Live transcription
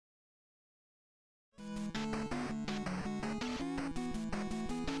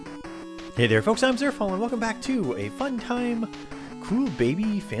Hey there folks, I'm Zerfall and welcome back to a fun time, cool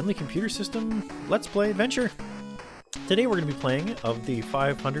baby family computer system let's play adventure. Today we're going to be playing, of the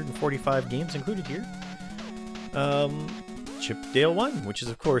 545 games included here, Dale1, which is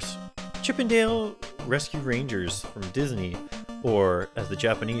of course Chip and Dale Rescue Rangers from Disney, or as the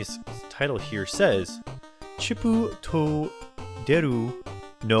Japanese title here says, Chippu to Dēru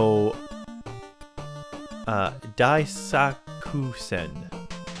no Daisakusen,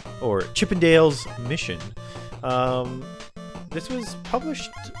 or Chip and Dale's Mission. This was published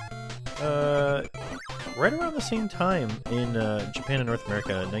right around the same time in Japan and North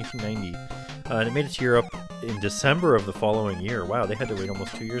America, 1990, and it made it to Europe in December of the following year. Wow, they had to wait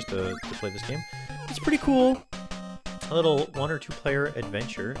almost 2 years to play this game. It's pretty cool. A little 1 or 2 player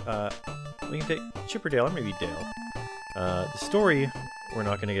adventure. We can take Chip or Dale, or maybe Dale. The story we're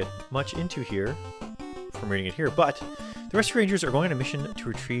not going to get much into here from reading it here, but the Rescue Rangers are going on a mission to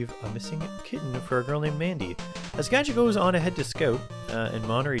retrieve a missing kitten for a girl named Mandy. As Gadget goes on ahead to scout, and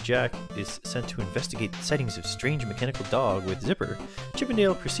Monterey Jack is sent to investigate sightings of strange mechanical dog with Zipper, Chip and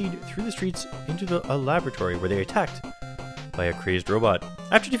Dale proceed through the streets into a laboratory where they are attacked by a crazed robot.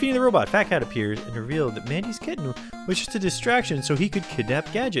 After defeating the robot, Fat Cat appears and reveals that Mandy's kitten was just a distraction so he could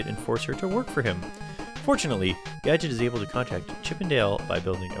kidnap Gadget and force her to work for him. Fortunately, Gadget is able to contact Chip and Dale by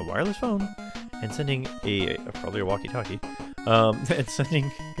building a wireless phone and sending probably a walkie-talkie, and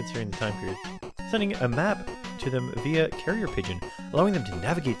sending, considering the time period, sending a map to them via carrier pigeon, allowing them to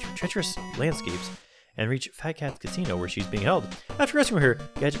navigate through treacherous landscapes and reach Fat Cat's casino where she's being held. After rescuing her,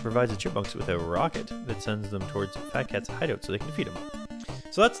 Gadget provides the Chipmunks with a rocket that sends them towards Fat Cat's hideout so they can defeat him.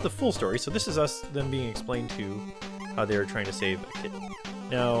 So that's the full story. So this is them being explained to how they're trying to save a kitten.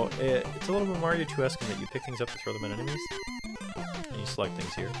 Now, it's a little bit Mario 2-esque in that you pick things up to throw them at enemies, and you select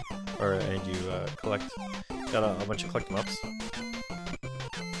things here, and you collect, got a bunch of collect them ups.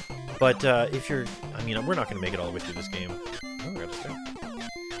 But if you're, I mean, we're not going to make it all the way through this game. Oh, we got a start.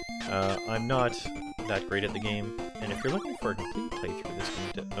 I'm not that great at the game, and if you're looking for a complete playthrough of this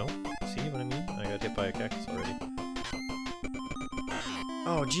game, no, see what I mean? I got hit by a cactus already.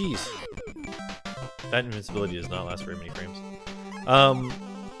 Oh, jeez. That invincibility does not last very many frames.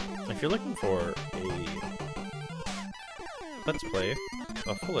 If you're looking for a let's play,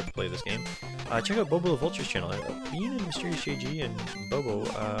 a full let's play of this game, check out Bobo the Vulture's channel. Ian and Mysterious JG and Bobo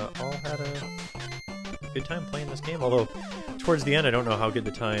all had a good time playing this game, although towards the end I don't know how good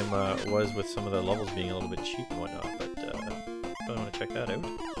the time was with some of the levels being a little bit cheap and whatnot, but I want to check that out.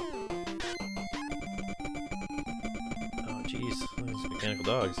 Oh jeez, those mechanical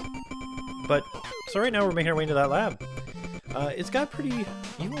dogs. But, so right now we're making our way into that lab. It's got pretty,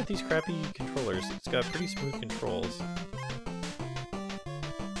 even with these crappy controllers, it's got pretty smooth controls.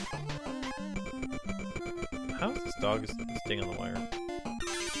 How is this dog staying on the wire?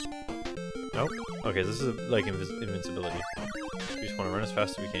 Nope. Okay, this is like invincibility. We just want to run as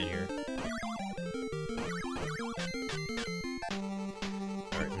fast as we can here.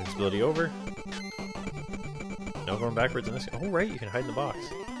 Alright, invincibility over. No going backwards in this. Oh right, you can hide in the box.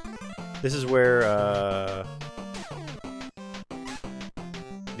 This is where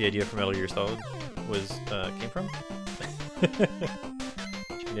the idea for Metal Gear Solid was came from. Chip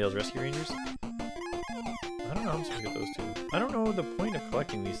and Dale's Rescue Rangers. I don't know how I'm supposed to get those two. I don't know the point of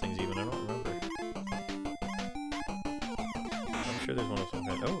collecting these things even. I don't remember. I'm sure there's one of some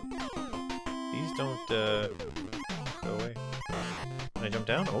kind. Oh, these don't go away. Can I jump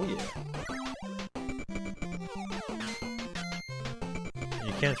down? Oh yeah.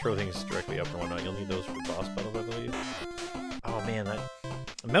 You can't throw things directly up or whatnot. You'll need those for boss battles, I believe. Oh man, that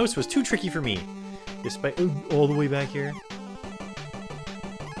mouse was too tricky for me. Despite all the way back here.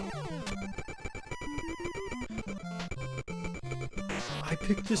 I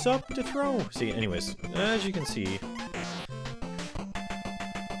picked this up to throw. See, anyways, as you can see,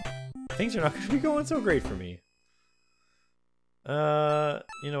 things are not going to be going so great for me.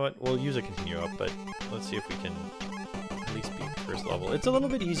 You know what? We'll use a continue up, but let's see if we can at least beat the first level. It's a little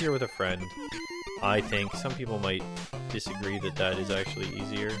bit easier with a friend, I think. Some people might disagree that that is actually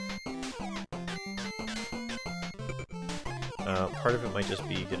easier. Part of it might just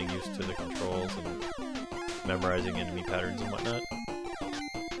be getting used to the controls and memorizing enemy patterns and whatnot.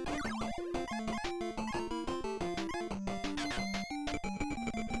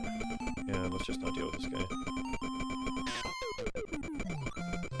 Yeah, let's just not deal with this guy.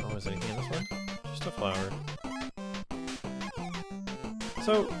 Oh, is anything in this one? Just a flower.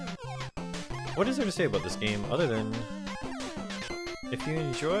 So, what is there to say about this game other than if you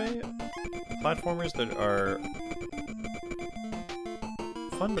enjoy platformers that are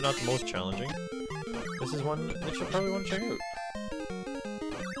fun but not the most challenging, this is one that you'll probably want to check out.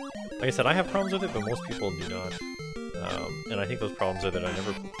 Like I said, I have problems with it, but most people do not. And I think those problems are that I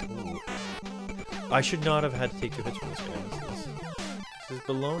never... Ooh. I should not have had to take 2 hits from this guy. This is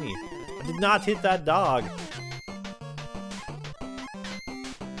baloney. I did not hit that dog!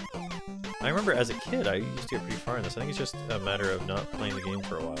 I remember as a kid, I used to get pretty far in this. I think it's just a matter of not playing the game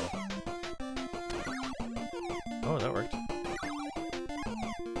for a while. Oh, that worked.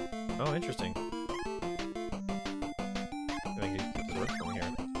 Oh, interesting. I can keep this work from here.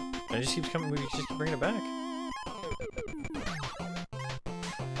 And it just keeps coming, we just keep bringing it back.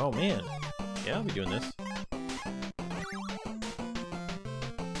 Oh man. Yeah, I'll be doing this.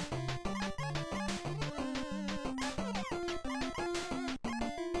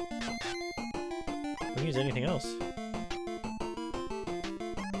 We can use anything else.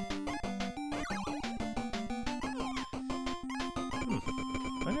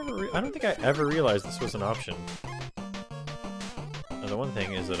 I don't think I ever realized this was an option. Now, the one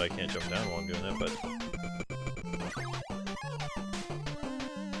thing is that I can't jump down while I'm doing that, but...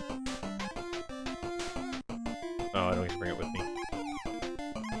 Oh, I don't get to bring it with me.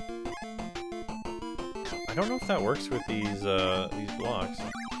 I don't know if that works with these blocks.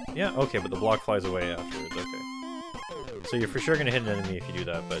 Yeah, okay, but the block flies away afterwards, okay. So you're for sure gonna hit an enemy if you do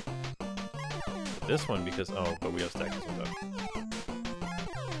that, but... This one, because... Oh, but we have to stack this one up.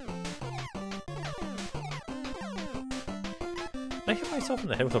 I hit myself in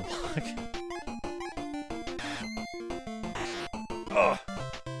the head with a block. Oh.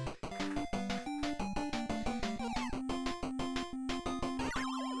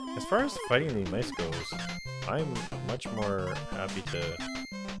 As far as fighting the mice goes, I'm much more happy to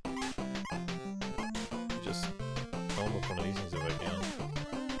just kill him with one of these things if I can.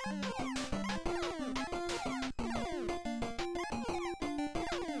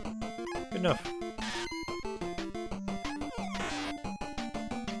 Good enough.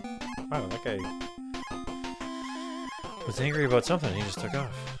 Wow, that guy was angry about something, he just took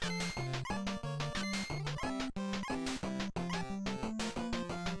off.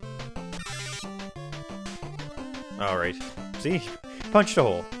 Alright. See? Punched a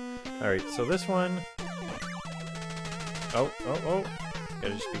hole. Alright, so this one... Oh.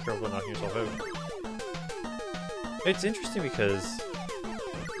 Gotta just be careful about knocking yourself out. It's interesting because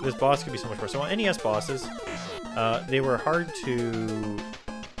this boss could be so much more. So on NES bosses, they were hard to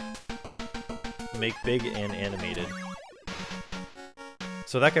make big and animated.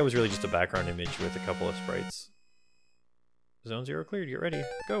 So that guy was really just a background image with a couple of sprites. Zone 0 cleared, get ready,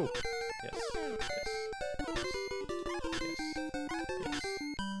 go! Yes, yes, yes.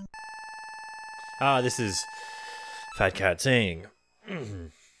 Ah, this is Fat Cat saying,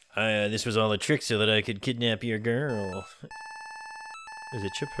 this was all a trick so that I could kidnap your girl. Is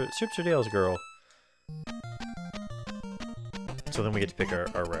it Chips or Dale's girl? So then we get to pick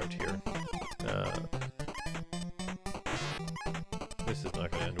our route here. This is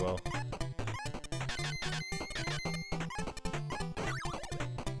not going to end well.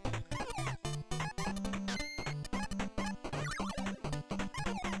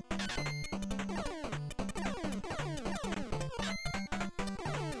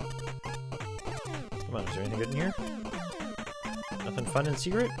 Come on, is there anything good in here? Nothing fun and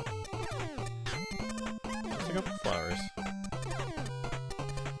secret? Let's pick up flowers.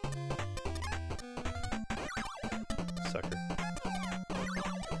 Sucker.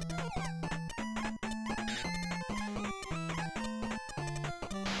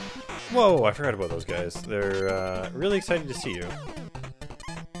 Whoa, I forgot about those guys. They're really excited to see you.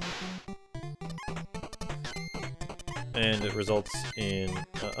 And it results in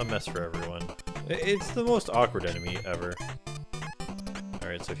a mess for everyone. It's the most awkward enemy ever.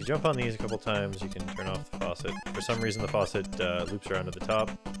 Alright, so if you jump on these a couple times, you can turn off the faucet. For some reason the faucet loops around to the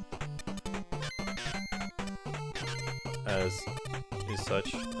top. As is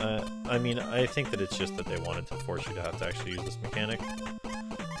such. I mean, I think that it's just that they wanted to force you to have to actually use this mechanic.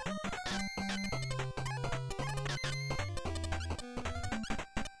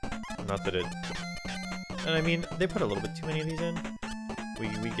 Not that it... And I mean, they put a little bit too many of these in. We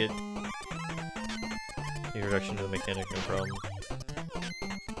get the introduction to the mechanic, no problem.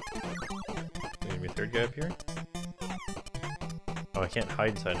 There's gonna be a third guy up here. Oh, I can't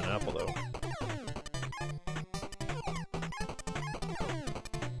hide inside an apple though.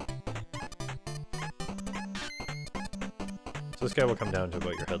 So this guy will come down to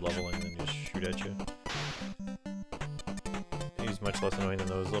about your head level and then just shoot at you. He's much less annoying than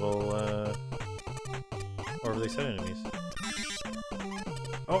those little overly set enemies.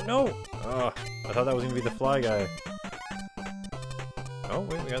 Oh no! I thought that was gonna be the fly guy. Oh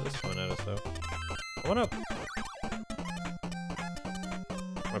wait, we got this coming at us though. Come on up!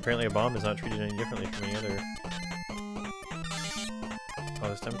 Apparently a bomb is not treated any differently from any other. Oh,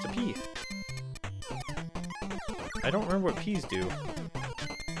 this time it's a pea. I don't remember what peas do.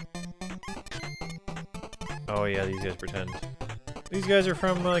 Oh yeah, these guys pretend. These guys are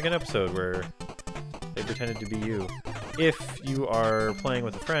from like an episode where they pretended to be you. If you are playing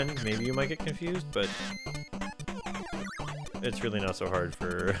with a friend, maybe you might get confused, but it's really not so hard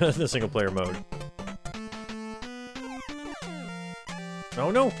for the single player mode.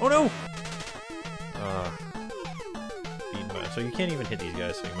 Oh no! Oh no! So you can't even hit these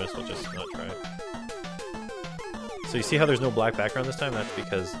guys, so you might as well just not try. So you see how there's no black background this time? That's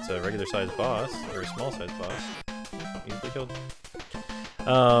because it's a regular sized boss, or a small sized boss. Easily killed.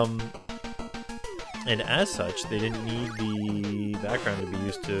 And as such, they didn't need the background to be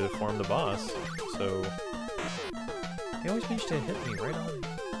used to form the boss, so they always manage to hit me right on.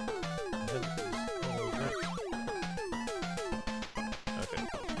 Okay.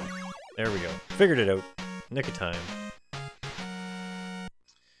 There we go. Figured it out. Nick of time.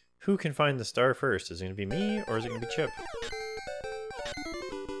 Who can find the star first? Is it going to be me, or is it going to be Chip?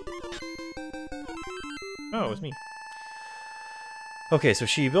 Oh, it was me. Okay, so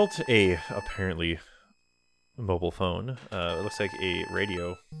she built a, apparently, mobile phone. It looks like a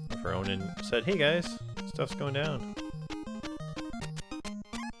radio of her own, and said, hey guys, stuff's going down.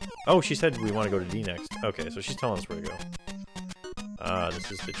 Oh, she said we want to go to D next. Okay, so she's telling us where to go.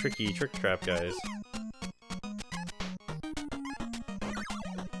 This is the tricky trick trap, guys.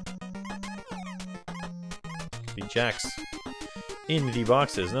 The jacks in the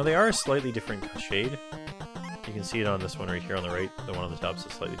boxes. Now they are a slightly different shade. You can see it on this one right here on the right. The one on the top is a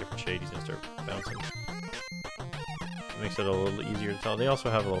slightly different shade. He's gonna start bouncing. It makes it a little easier to tell. They also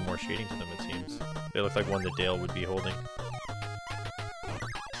have a little more shading to them, it seems. They look like one that Dale would be holding.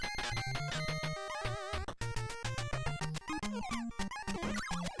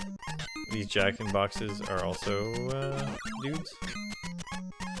 These jack-in boxes are also dudes.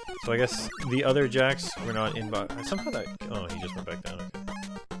 So I guess the other jacks were not in box. Somehow that. Oh, he just went back down.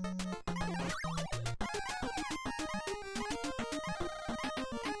 Okay.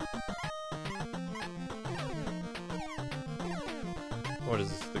 What is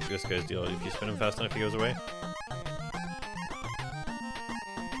this guy's deal? If you spin him fast enough, he goes away?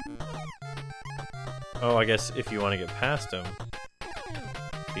 Oh, I guess if you want to get past him,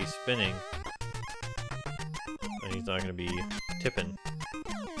 if he's spinning, then he's not going to be tipping.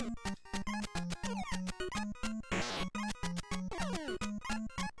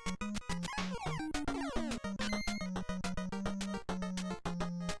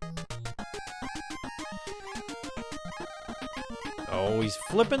 Oh, he's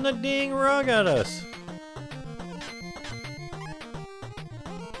flipping the dang rug at us.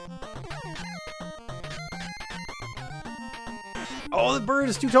 Oh, the bird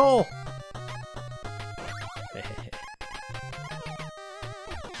is too tall.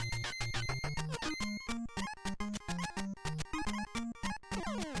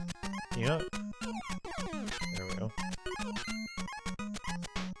 Yeah. There we go.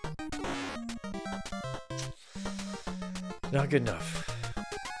 Not good enough.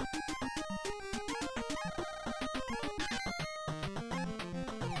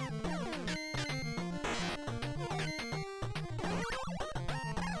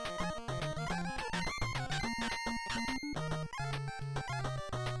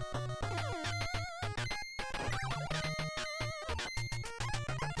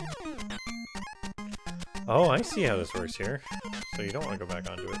 Oh, I see how this works here. So you don't want to go back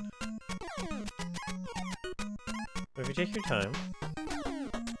onto it. But if you take your time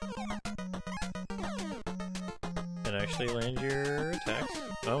and actually land your attacks.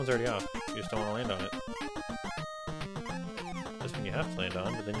 Oh, that one's already off. You just don't want to land on it. This one you have to land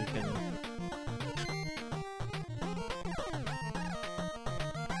on, but then you can...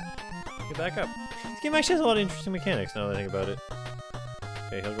 get back up. This game actually has a lot of interesting mechanics now that I think about it.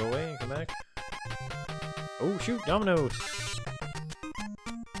 Okay, he'll go away and come back. Oh, shoot! Dominoes!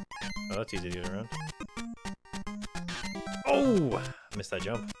 Oh, that's easy to get around. Oh! I missed that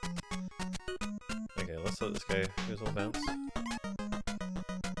jump. Okay, let's let this guy do his little bounce.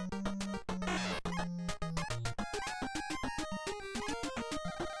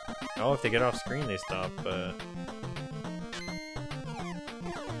 Oh, if they get off screen, they stop. This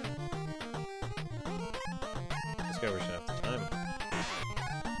guy we're gonna have the time.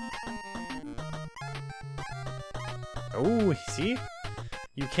 Oh, see?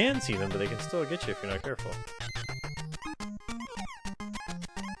 You can see them, but they can still get you if you're not careful.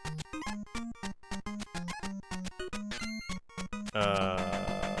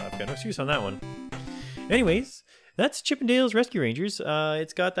 I've got no excuse on that one. Anyways, That's Chip and Dale's Rescue Rangers.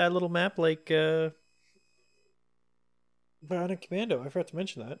 It's got that little map like Bionic Commando. I forgot to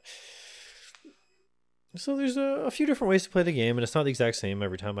mention that. So there's a few different ways to play the game, and it's not the exact same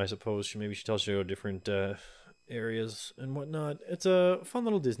every time, I suppose. Maybe she tells you to go to different areas and whatnot. It's a fun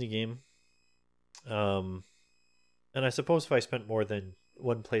little Disney game. And I suppose if I spent more than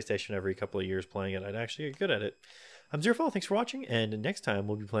one PlayStation every couple of years playing it, I'd actually get good at it. I'm Zerfall, thanks for watching, and next time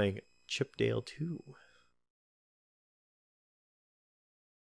we'll be playing Chip Dale 2.